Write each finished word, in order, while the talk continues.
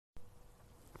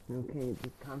Okay, it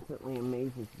just constantly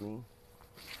amazes me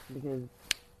because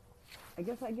I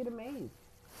guess I get amazed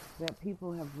that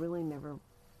people have really never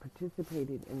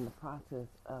participated in the process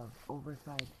of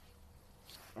oversight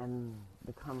and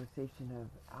the conversation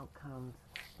of outcomes.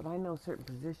 But I know certain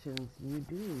positions you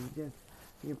do.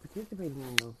 You're participating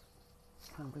in those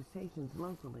conversations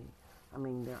locally. I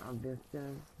mean, there are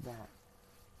vistas that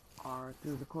are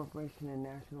through the Corporation and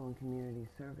National and Community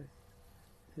Services.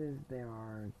 There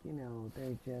are, there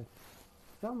are just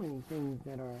so many things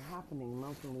that are happening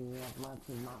locally. We have lots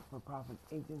of not-for-profit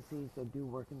agencies that do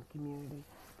work in the community.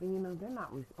 But, they're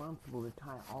not responsible to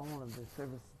tie all of the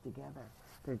services together.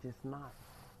 They're just not.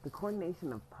 The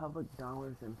coordination of public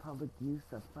dollars and public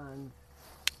use of funds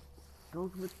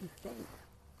goes with the state.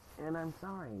 And I'm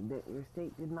sorry that your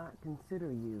state did not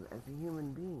consider you as a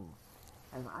human being.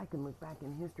 As I can look back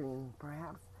in history, and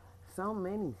perhaps so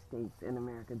many states in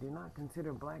America do not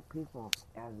consider black people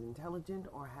as intelligent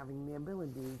or having the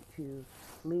ability to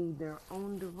lead their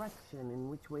own direction in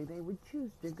which way they would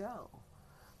choose to go.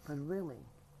 But really,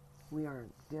 we are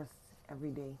just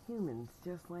everyday humans,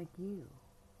 just like you,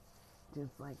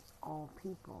 just like all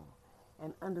people.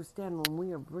 And understand, when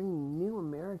we are bringing new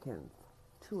Americans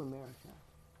to America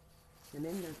and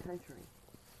in their country,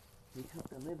 we took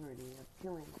the liberty of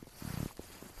killing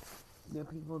the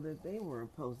people that they were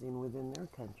opposing within their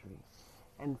country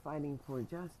and fighting for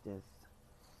justice,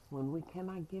 when we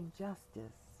cannot give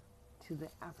justice to the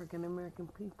African American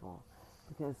people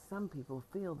because some people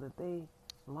feel that they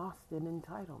lost an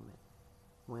entitlement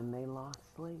when they lost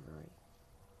slavery.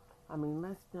 I mean,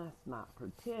 let's just not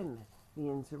pretend the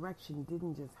insurrection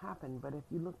didn't just happen, but if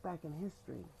you look back in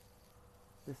history,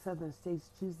 the southern states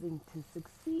choosing to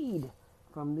secede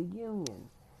from the Union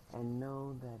and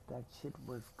know that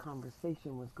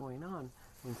conversation was going on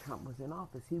when Trump was in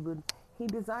office. He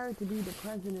desired to be the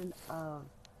president of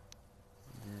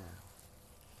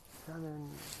the southern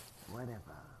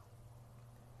whatever.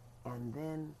 And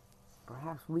then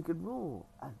perhaps we could rule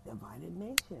a divided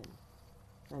nation.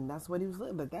 And that's what he was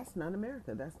living. But that's not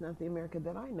America. That's not the America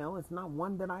that I know. It's not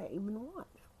one that I even want.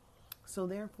 So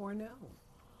therefore, no.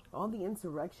 All the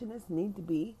insurrectionists need to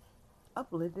be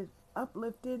uplifted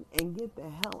and get the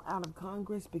hell out of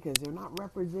Congress because they're not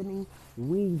representing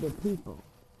we the people.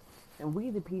 And we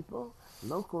the people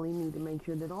locally need to make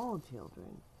sure that all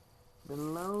children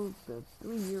below the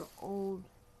 3-year-old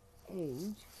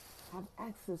age have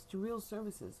access to real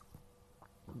services.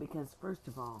 Because first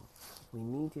of all, we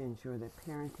need to ensure that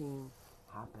parenting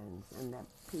happens and that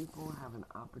people have an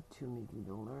opportunity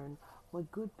to learn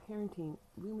what good parenting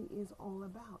really is all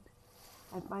about.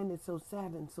 I find it so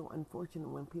sad and so unfortunate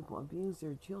when people abuse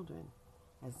their children,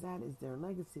 as that is their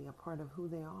legacy, a part of who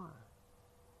they are.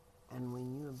 And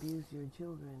when you abuse your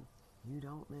children, you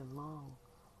don't live long,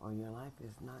 or your life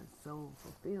is not so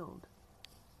fulfilled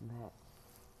that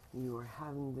you are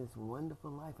having this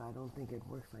wonderful life. I don't think it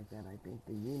works like that. I think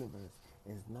the universe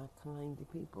is not kind to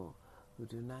people who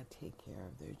do not take care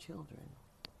of their children.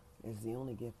 It's the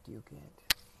only gift you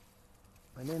get.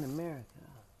 But in America,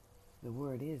 the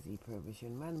word is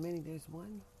e-prohibition. Out of many, there's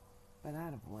one, but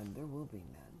out of one, there will be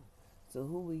none. So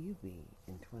who will you be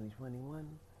in 2021?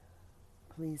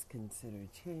 Please consider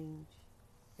change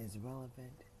is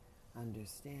relevant.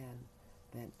 Understand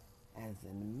that as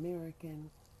an American,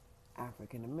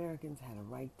 African Americans had a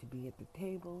right to be at the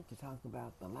table to talk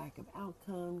about the lack of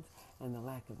outcomes and the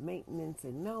lack of maintenance.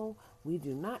 And no, we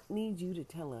do not need you to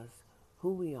tell us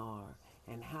who we are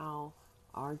and how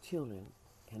our children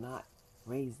cannot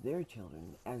raise their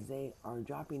children as they are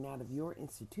dropping out of your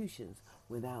institutions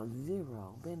without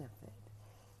zero benefit.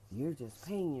 You're just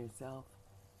paying yourself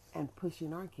and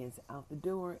pushing our kids out the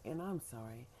door. And I'm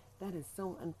sorry, that is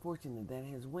so unfortunate that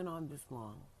it has went on this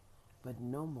long. But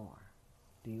no more.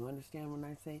 Do you understand when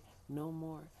I say no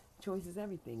more? Choice is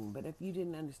everything. But if you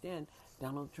didn't understand,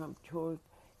 Donald Trump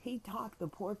he taught the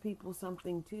poor people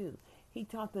something too. He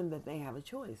taught them that they have a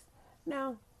choice.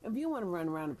 Now, if you want to run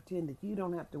around and pretend that you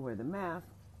don't have to wear the mask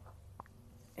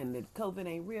and that COVID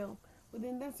ain't real, well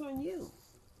then that's on you.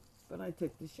 But I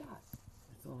took the shot.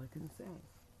 That's all I can say.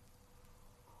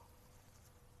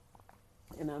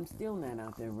 And I'm still not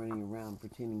out there running around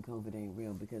pretending COVID ain't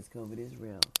real, because COVID is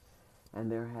real.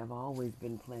 And there have always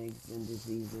been plagues and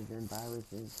diseases and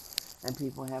viruses, and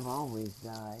people have always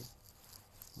died.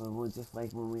 But we're just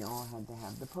like when we all had to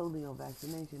have the polio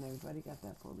vaccination, everybody got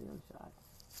that polio shot.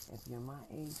 If you're my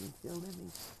age and still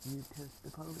living, you took the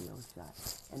polio shot.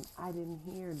 And I didn't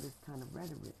hear this kind of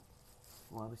rhetoric.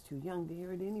 Well, I was too young to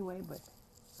hear it anyway, but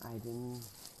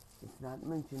it's not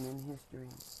mentioned in history.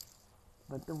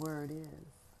 But the word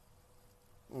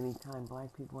is, anytime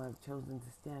black people have chosen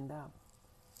to stand up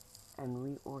and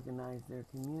reorganize their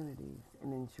communities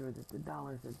and ensure that the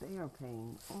dollars that they are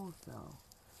paying also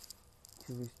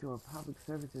to restore public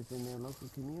services in their local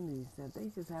communities, that they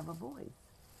just have a voice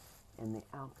in the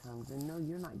outcomes. And no,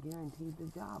 you're not guaranteed the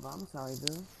job. I'm sorry,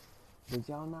 Bill. Did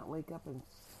y'all not wake up and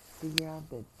figure out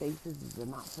that FACES is a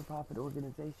not-for-profit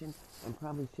organization and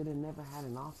probably should have never had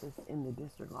an office in the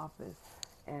district office?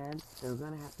 And they're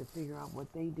going to have to figure out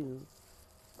what they do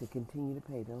to continue to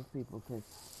pay those people because,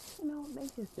 they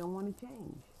just don't want to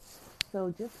change.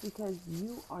 So just because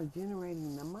you are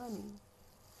generating the money,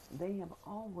 they have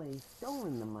always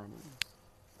stolen the money.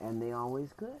 And they always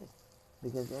could.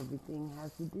 Because everything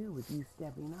has to do with you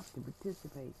stepping up to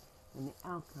participate in the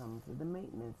outcomes of the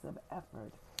maintenance of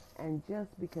effort. And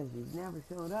just because you've never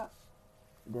showed up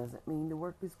doesn't mean the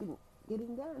work is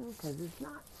getting done, because it's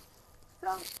not.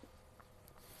 So,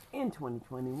 in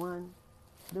 2021,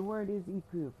 the word is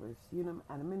e-provers.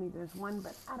 Out of many there's one,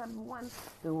 but out of one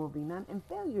there will be none. And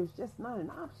failure is just not an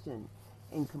option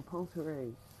in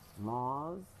compulsory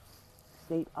laws,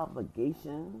 state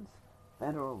obligations,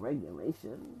 federal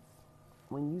regulations.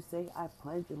 When you say, I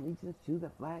pledge allegiance to the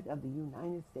flag of the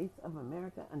United States of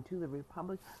America and to the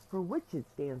republic for which it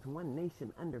stands, one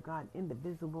nation under God,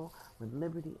 indivisible, with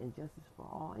liberty and justice for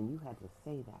all, and you had to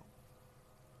say that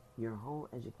your whole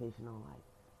educational life.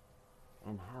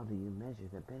 And how do you measure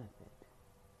the benefit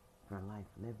for life,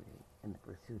 liberty, and the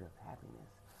pursuit of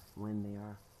happiness when they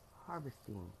are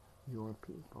harvesting your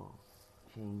people?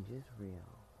 Change is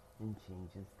real, and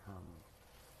change has come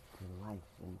to life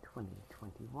in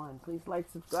 2021. Please like,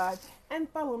 subscribe, and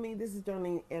follow me. This is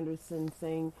Darlene Anderson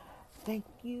saying thank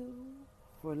you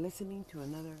for listening to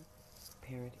another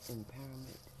Parent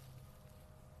Empowerment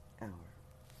Hour.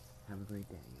 Have a great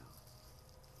day, y'all.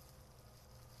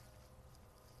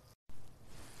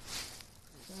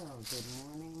 So, good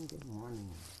morning, good morning.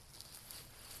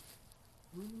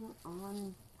 Moving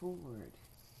on forward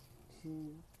to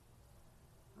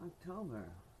October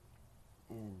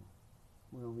and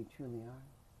where we truly are.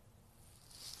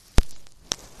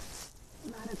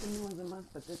 Not at the new of the month,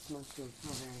 but this month goes so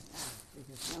very fast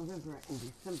because November and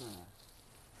December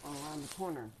are around the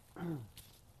corner. And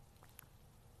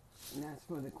that's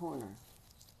for the corner.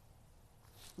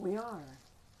 We are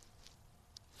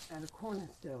at a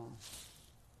cornerstone,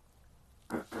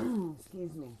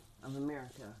 excuse me, of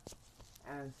America,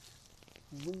 as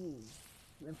we,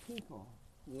 the people,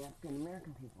 the African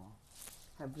American people,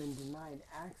 have been denied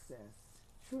access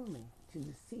truly to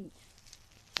the seat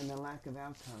and the lack of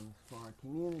outcomes for our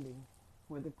community,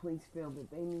 where the police feel that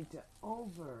they need to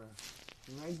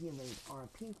over-regulate our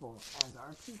people, as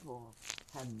our people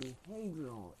have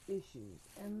behavioral issues,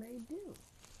 and they do.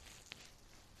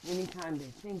 Anytime they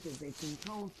think that they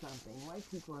control something, white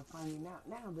people are finding out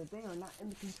now that they are not in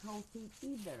the control seat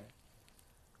either,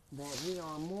 that we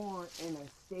are more in a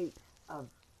state of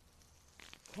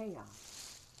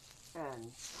chaos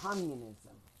and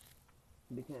communism,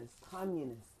 because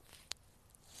communists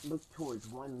look towards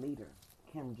one leader,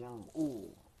 Kim Jong-un,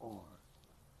 or,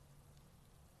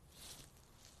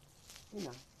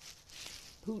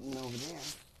 Putin over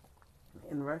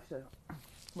there in Russia.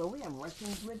 Well, we have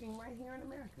Russians living right here in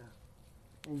America,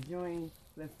 enjoying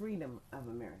the freedom of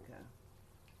America.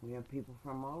 We have people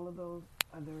from all of those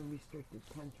other restricted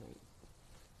countries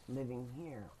living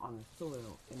here on the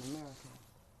soil in America.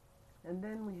 And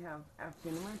then we have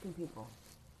African American people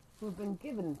who have been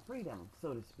given freedom,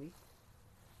 so to speak,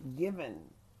 given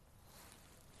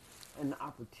an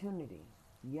opportunity,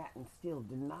 yet and still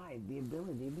denied the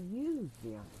ability to use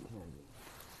the opportunity.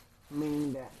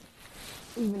 Meaning that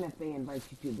even if they invite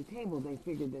you to the table, they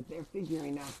figure that they're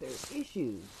figuring out their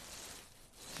issues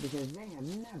because they have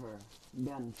never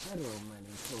done federal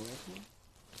money correctly.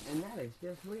 And that is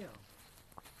just real.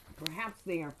 Perhaps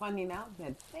they are finding out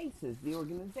that FACES, the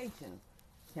organization,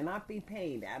 cannot be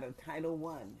paid out of Title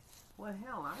I. Well,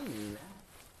 hell, I knew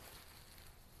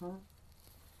that.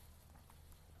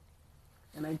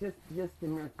 And just the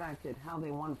mere fact that how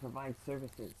they want to provide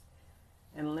services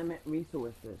and limit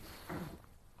resources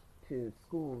to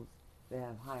schools that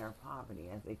have higher poverty,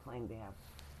 as they claim they have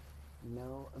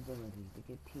no ability to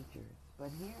get teachers.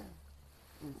 But here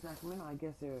in Sacramento, I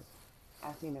guess they're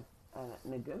asking a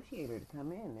negotiator to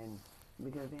come in, and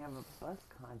because they have a bus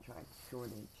contract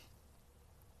shortage,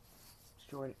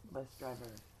 bus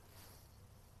drivers.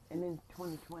 And in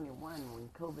 2021, when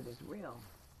COVID is real,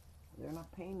 they're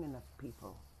not paying enough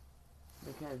people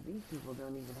because these people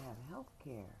don't even have health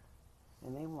care,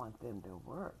 and they want them to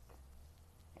work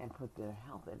and put their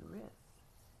health at risk.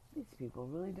 These people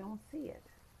really don't see it.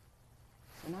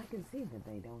 And I can see that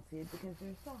they don't see it because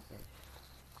they're selfish.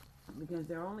 Because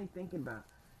they're only thinking about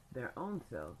their own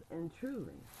selves. And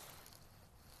truly,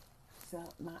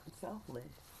 not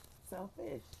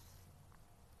selfish.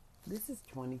 This is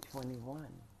 2021,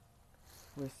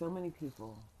 where so many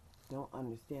people don't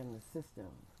understand the system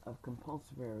of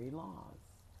compulsory laws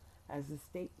as the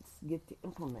states get to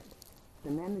implement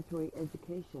the mandatory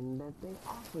education that they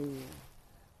offer you.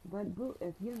 But boo,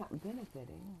 if you're not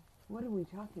benefiting, what are we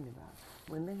talking about?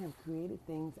 When they have created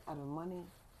things out of money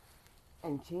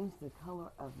and changed the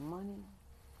color of money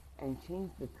and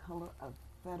changed the color of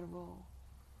federal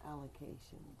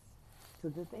allocations so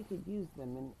that they could use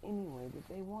them in any way that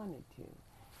they wanted to.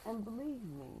 And believe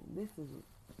me,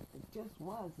 it just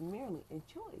was merely a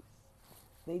choice.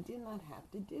 They did not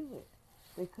have to do it.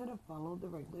 They could have followed the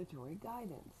regulatory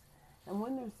guidance. And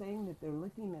when they're saying that they're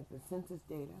looking at the census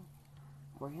data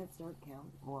for Head Start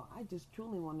count, well, I just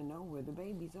truly want to know where the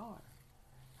babies are.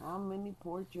 How many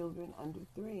poor children under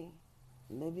 3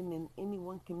 living in any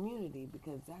one community,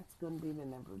 because that's going to be the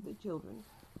number of the children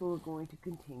who are going to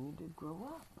continue to grow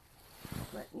up.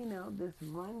 But, this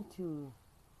run to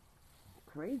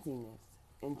craziness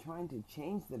in trying to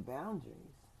change the boundaries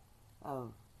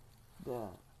of the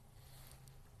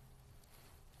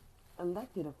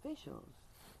elected officials,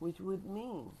 which would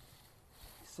mean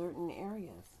certain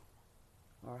areas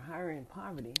are higher in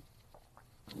poverty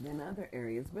than other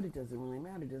areas, but it doesn't really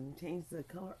matter. It doesn't change the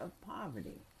color of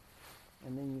poverty.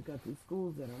 And then you've got these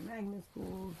schools that are magnet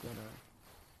schools, that are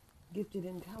gifted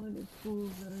and talented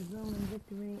schools, that are Zoom and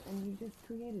Victory, and you just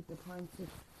created the Prime 6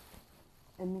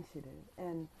 initiative.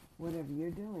 And whatever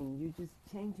you're doing, you're just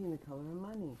changing the color of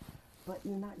money, but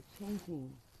you're not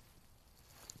changing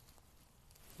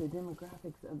the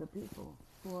demographics of the people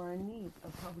who are in need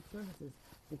of public services,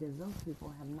 because those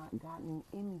people have not gotten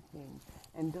anything.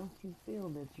 And don't you feel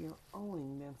that you're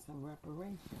owing them some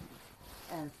reparations,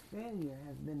 as failure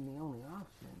has been the only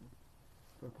option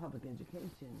for public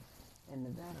education in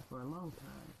Nevada for a long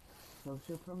time?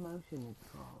 Social promotion is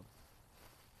called.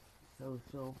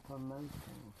 Social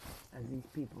promotion, as these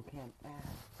people can't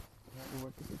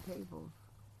work at the tables,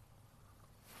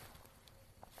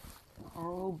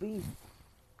 are obese,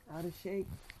 out of shape,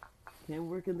 can't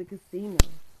work in the casino.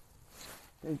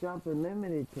 Their jobs are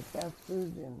limited to fast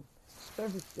food and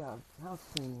service jobs, house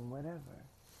cleaning, whatever.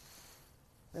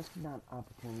 That's not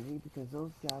opportunity, because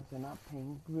those jobs are not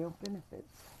paying real benefits.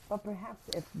 But perhaps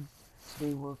if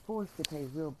they were forced to pay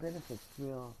real benefits,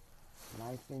 real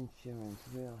life insurance,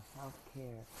 real health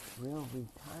care, real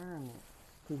retirement,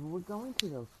 people would go into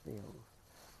those fields.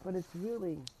 But it's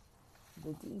really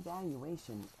the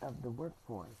devaluation of the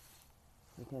workforce,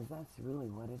 because that's really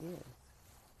what it is.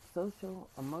 Social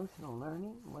emotional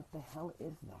learning, what the hell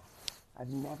is that? I've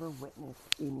never witnessed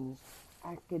any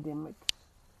academic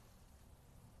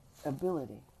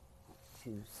ability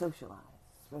to socialize,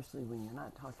 especially when you're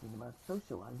not talking about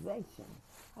socialization.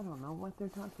 I don't know what they're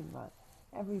talking about.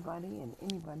 Everybody and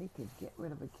anybody could get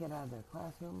rid of a kid out of their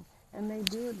classroom, and they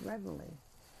do it regularly.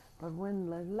 But when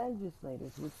the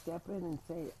legislators would step in and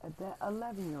say that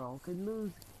 11-year-old could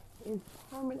lose his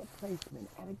permanent placement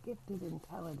at a gifted and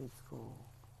talented school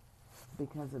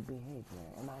because of behavior,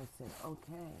 and I said,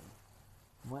 okay,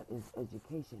 what is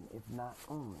education if not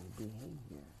only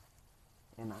behavior?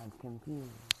 And I'm confused.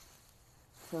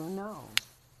 So no,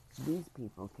 these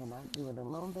people cannot do it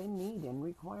alone. They need and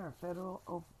require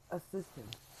federal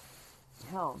assistance.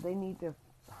 Hell, they need to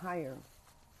hire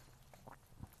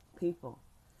people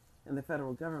in the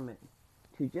federal government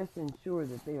to just ensure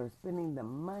that they are spending the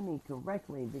money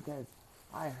correctly, because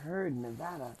I heard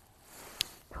Nevada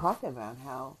talk about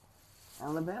how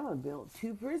Alabama built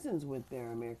 2 prisons with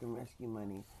their American Rescue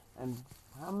money. And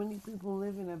how many people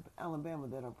live in Alabama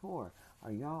that are poor?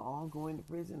 Are y'all all going to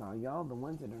prison? Are y'all the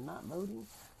ones that are not voting?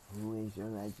 Who is your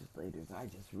legislators? I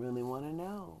just really want to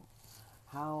know.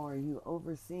 How are you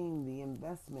overseeing the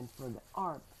investment for the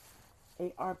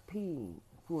ARP,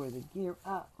 for the Gear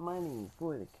Up money,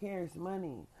 for the CARES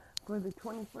money, for the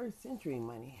 21st century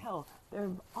money? Hell, there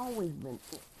have always been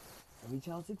Every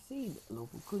Child Succeed,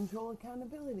 Local Control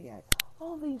Accountability Act.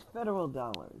 All these federal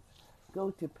dollars go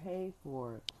to pay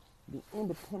for the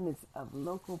independence of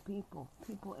local people,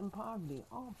 people in poverty,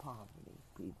 all poverty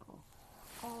people,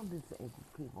 all disabled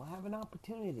people have an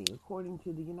opportunity according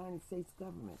to the United States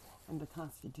government and the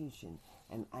Constitution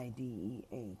and IDEA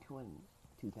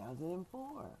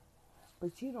 2004.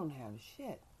 But you don't have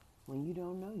shit when you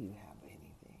don't know you have anything.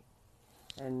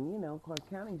 And, Clark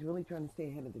County is really trying to stay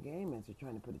ahead of the game as they're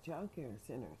trying to put a child care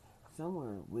center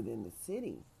somewhere within the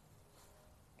city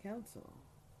council,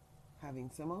 having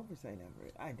some oversight over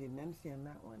it. I didn't understand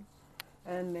that one.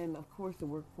 And then, of course, the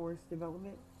workforce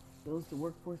development. Those the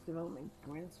workforce development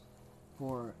grants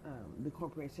for the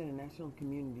Corporation and National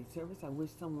Community Service. I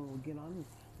wish someone would get on and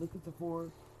look at the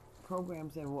 4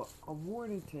 programs that were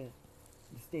awarded to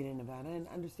the state of Nevada, and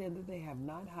understand that they have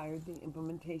not hired the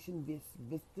implementation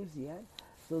vistas yet,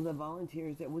 so the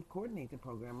volunteers that would coordinate the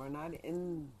program are not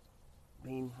in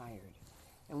being hired.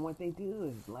 And what they do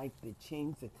is like to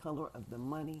change the color of the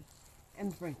money,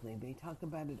 and frankly, they talk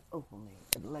about it openly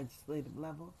at the legislative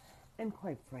level, and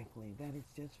quite frankly, that is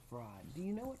just fraud. Do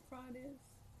you know what fraud is?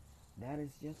 That is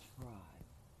just fraud.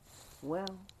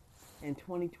 Well, in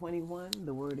 2021,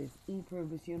 the word is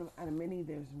e-privilege. Out of many,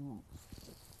 there's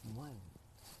one.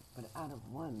 But out of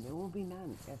one, there will be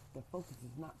none if the focus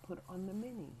is not put on the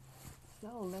many. So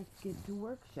let's get to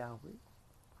work, shall we?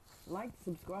 Like,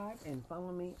 subscribe, and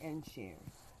follow me and share.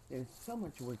 There's so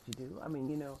much work to do. I mean,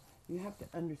 you have to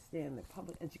understand that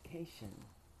public education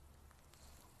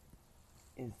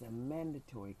is a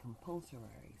mandatory, compulsory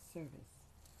service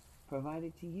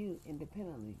provided to you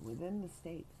independently within the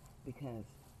state because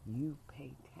you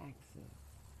pay taxes.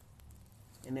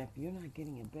 And if you're not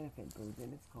getting a benefit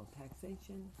burden, it's called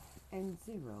taxation and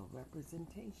zero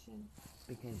representation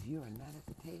because you are not at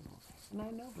the table. And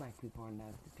I know black people are not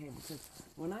at the table because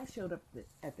when I showed up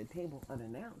at the table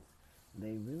unannounced,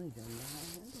 they really don't know how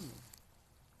to handle me.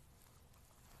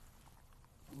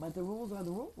 But the rules are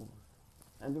the rules.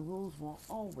 And the rules will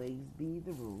always be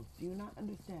the rules. Do you not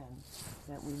understand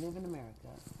that we live in America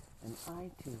and I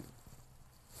too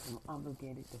am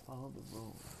obligated to follow the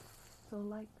rules? So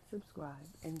like, subscribe,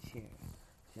 and share.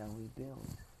 Shall we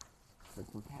build for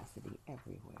capacity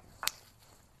everywhere?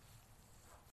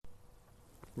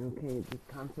 Okay, it just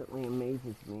constantly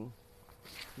amazes me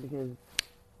because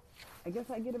I guess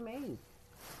I get amazed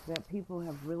that people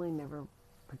have really never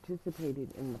participated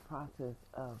in the process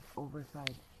of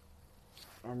oversight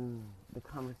and the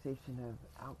conversation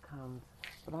of outcomes.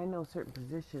 But I know certain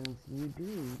positions you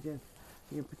do.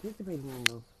 You're participating in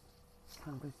those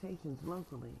conversations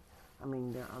locally. I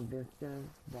mean, there are vistas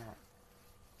that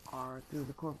are through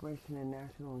the Corporation and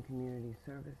National and Community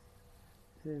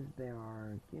Services. There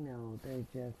are, there's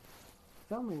just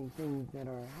so many things that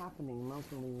are happening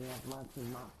locally. We have lots of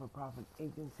not-for-profit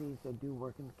agencies that do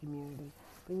work in the community.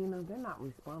 But, they're not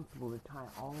responsible to tie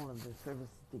all of the services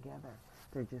together.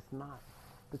 They're just not.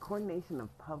 The coordination of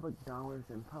public dollars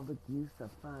and public use of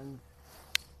funds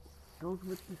goes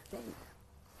with the state.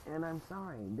 And I'm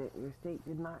sorry that your state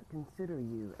did not consider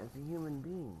you as a human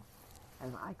being.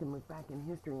 As I can look back in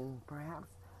history, and perhaps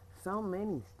so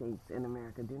many states in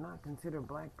America do not consider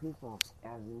black people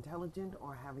as intelligent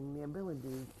or having the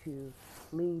ability to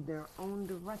lead their own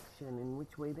direction in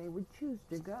which way they would choose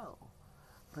to go.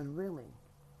 But really,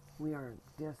 we are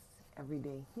just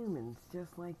everyday humans,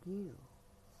 just like you,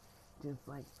 just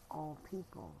like all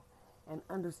people. And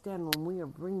understand when we are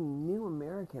bringing new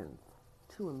Americans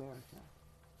to America,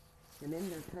 and in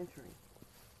their country,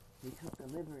 we took the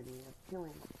liberty of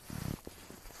killing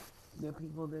the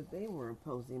people that they were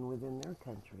opposing within their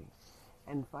country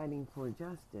and fighting for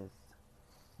justice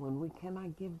when we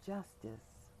cannot give justice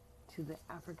to the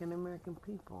African American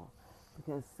people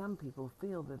because some people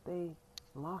feel that they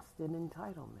lost an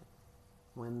entitlement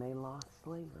when they lost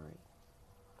slavery.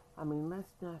 I mean,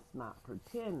 let's just not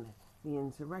pretend the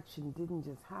insurrection didn't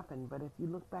just happen, but if you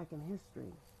look back in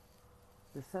history,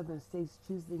 the southern states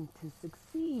choosing to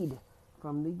succeed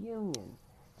from the Union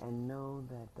and know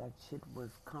that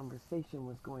conversation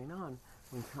was going on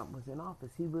when Trump was in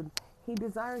office. He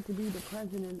desired to be the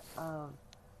president of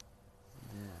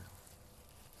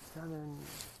the southern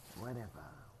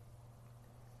whatever.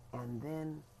 And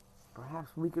then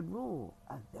perhaps we could rule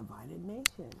a divided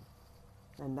nation.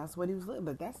 And that's what he was living.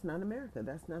 But that's not America.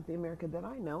 That's not the America that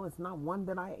I know. It's not one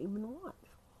that I even want.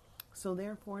 So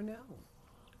therefore, no.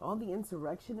 All the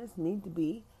insurrectionists need to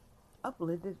be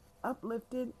uplifted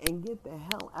and get the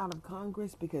hell out of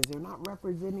Congress because they're not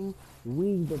representing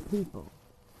we the people.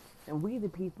 And we the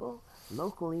people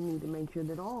locally need to make sure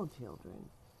that all children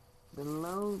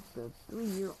below the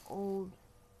 3-year-old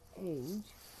age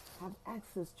have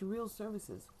access to real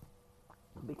services.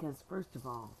 Because first of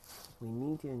all, we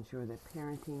need to ensure that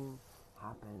parenting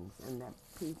happens and that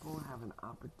people have an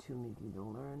opportunity to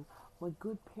learn what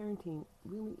good parenting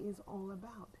really is all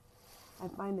about. I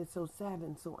find it so sad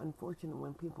and so unfortunate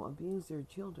when people abuse their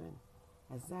children,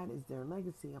 as that is their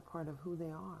legacy, a part of who they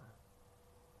are.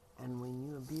 And when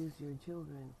you abuse your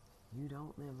children, you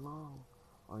don't live long,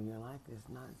 or your life is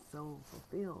not so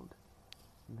fulfilled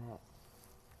that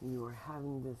you are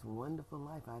having this wonderful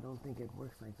life. I don't think it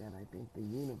works like that. I think the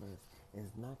universe is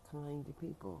not kind to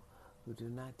people who do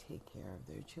not take care of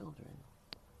their children.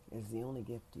 It's the only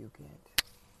gift you get.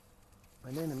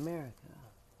 But in America,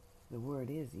 the word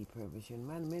is e-privilege. And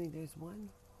out of many, there's one,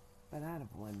 but out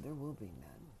of one, there will be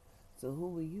none. So who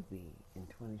will you be in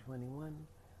 2021?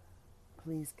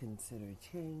 Please consider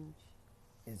change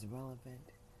is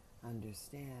relevant.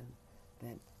 Understand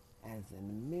that as an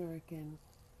American,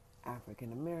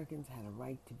 African Americans had a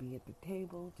right to be at the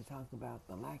table to talk about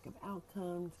the lack of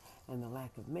outcomes and the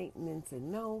lack of maintenance.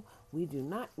 And no, we do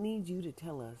not need you to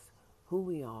tell us who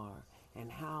we are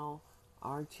and how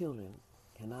our children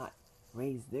cannot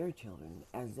raise their children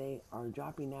as they are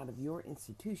dropping out of your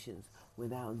institutions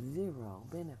without zero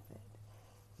benefit.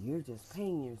 You're just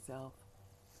paying yourself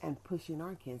and pushing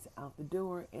our kids out the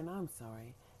door. And I'm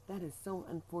sorry, that is so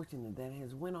unfortunate that it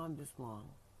has went on this long.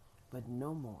 But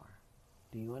no more.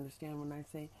 Do you understand when I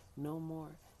say no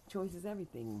more? Choice is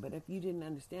everything. But if you didn't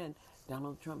understand,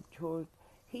 Donald Trump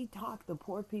he taught the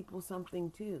poor people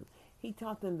something too. He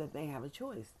taught them that they have a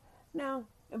choice. Now,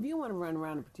 if you want to run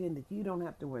around and pretend that you don't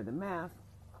have to wear the mask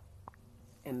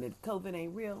and that COVID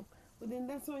ain't real, well then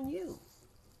that's on you.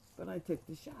 But I took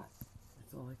the shot.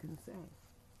 That's all I can say.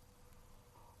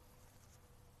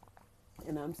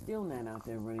 And I'm still not out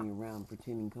there running around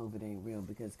pretending COVID ain't real,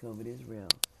 because COVID is real.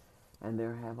 And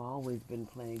there have always been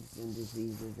plagues and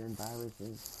diseases and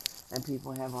viruses, and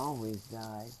people have always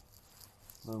died.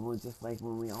 But we're just like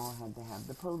when we all had to have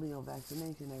the polio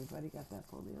vaccination, everybody got that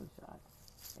polio shot.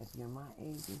 If you're my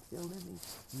age and still living,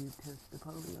 you took the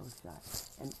polio shot.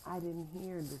 And I didn't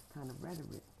hear this kind of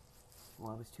rhetoric.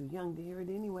 Well, I was too young to hear it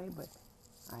anyway, but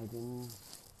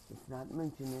it's not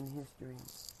mentioned in history.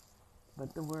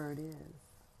 But the word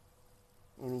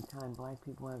is, anytime black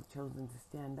people have chosen to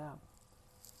stand up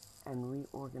and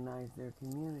reorganize their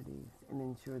communities and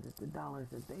ensure that the dollars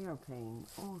that they are paying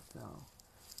also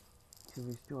to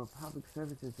restore public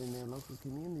services in their local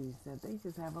communities, that they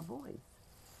just have a voice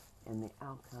in the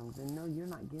outcomes. And no, you're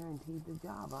not guaranteed the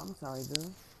job. I'm sorry, Bill.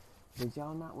 Did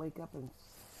y'all not wake up and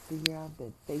figure out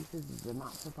that FACES is a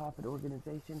not-for-profit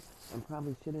organization and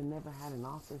probably should have never had an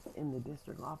office in the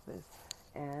district office?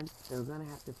 And they're going to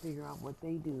have to figure out what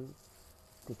they do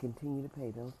to continue to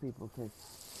pay those people, because,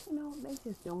 they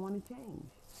just don't want to change.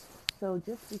 So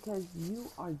just because you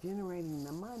are generating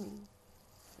the money,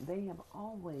 they have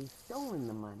always stolen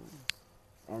the money.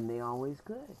 And they always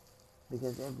could,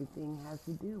 because everything has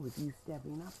to do with you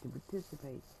stepping up to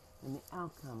participate in the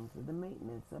outcomes of the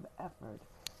maintenance of effort.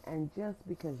 And just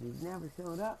because you've never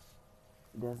showed up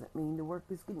doesn't mean the work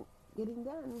is getting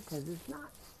done, because it's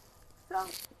not. So,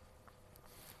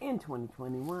 in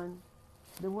 2021,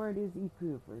 the word is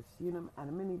Ephraimers. Out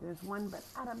of many there's one, but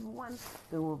out of one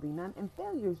there will be none. And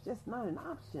failure is just not an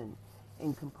option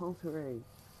in compulsory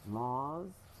laws,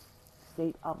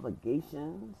 state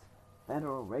obligations,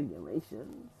 federal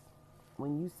regulations.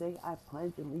 When you say, I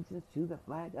pledge allegiance to the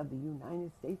flag of the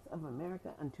United States of America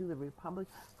and to the republic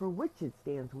for which it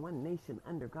stands, one nation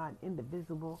under God,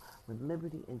 indivisible, with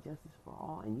liberty and justice for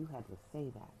all, and you had to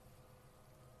say that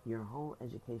your whole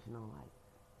educational life.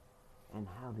 And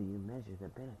how do you measure the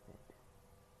benefit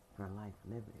for life,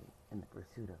 liberty, and the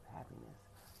pursuit of happiness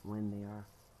when they are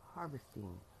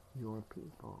harvesting your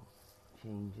people?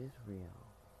 Change is real,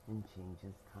 and change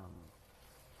has come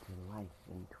to life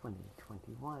in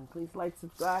 2021. Please like,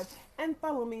 subscribe, and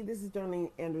follow me. This is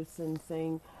Darlene Anderson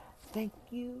saying thank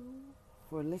you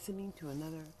for listening to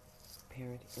another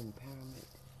Parent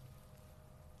Empowerment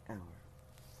Hour.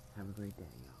 Have a great day,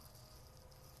 y'all.